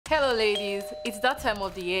Hello ladies, it's that time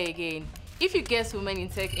of the year again. If you guessed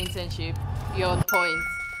Women-in-Tech Internship, you're on point.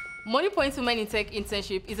 Moniepoint Women-in-Tech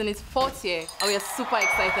Internship is in its 4th year and we are super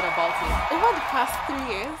excited about it. Over the past 3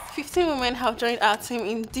 years, 15 women have joined our team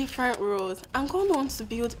in different roles and gone on to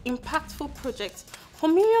build impactful projects for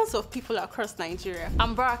millions of people across Nigeria.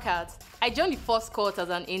 I'm Barakat. I joined the first cohort as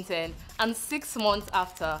an intern and 6 months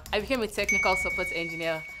after, I became a technical support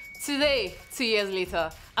engineer. Today, 2 years later,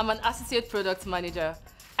 I'm an associate product manager.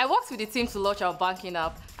 I worked with the team to launch our banking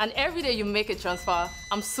app, and every day you make a transfer,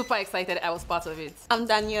 I'm super excited I was part of it. I'm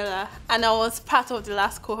Daniela, and I was part of the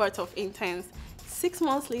last cohort of interns. 6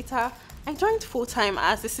 months later, I joined full-time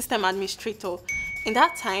as a system administrator. In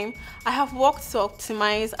that time, I have worked to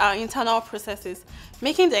optimize our internal processes,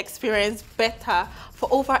 making the experience better for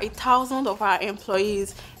over 1,000 of our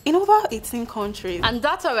employees in over 18 countries. And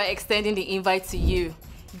that's why we're extending the invite to you.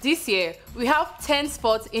 This year, we have 10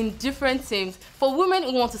 spots in different teams for women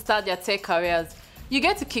who want to start their tech careers. You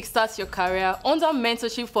get to kickstart your career under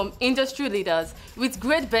mentorship from industry leaders with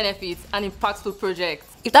great benefits and impactful projects.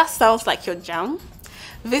 If that sounds like your jam,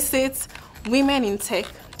 visit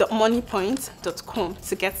womenintech.moniepoint.com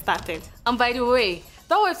to get started. And by the way,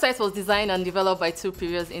 that website was designed and developed by 2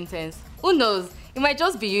 previous interns. Who knows, it might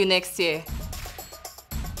just be you next year.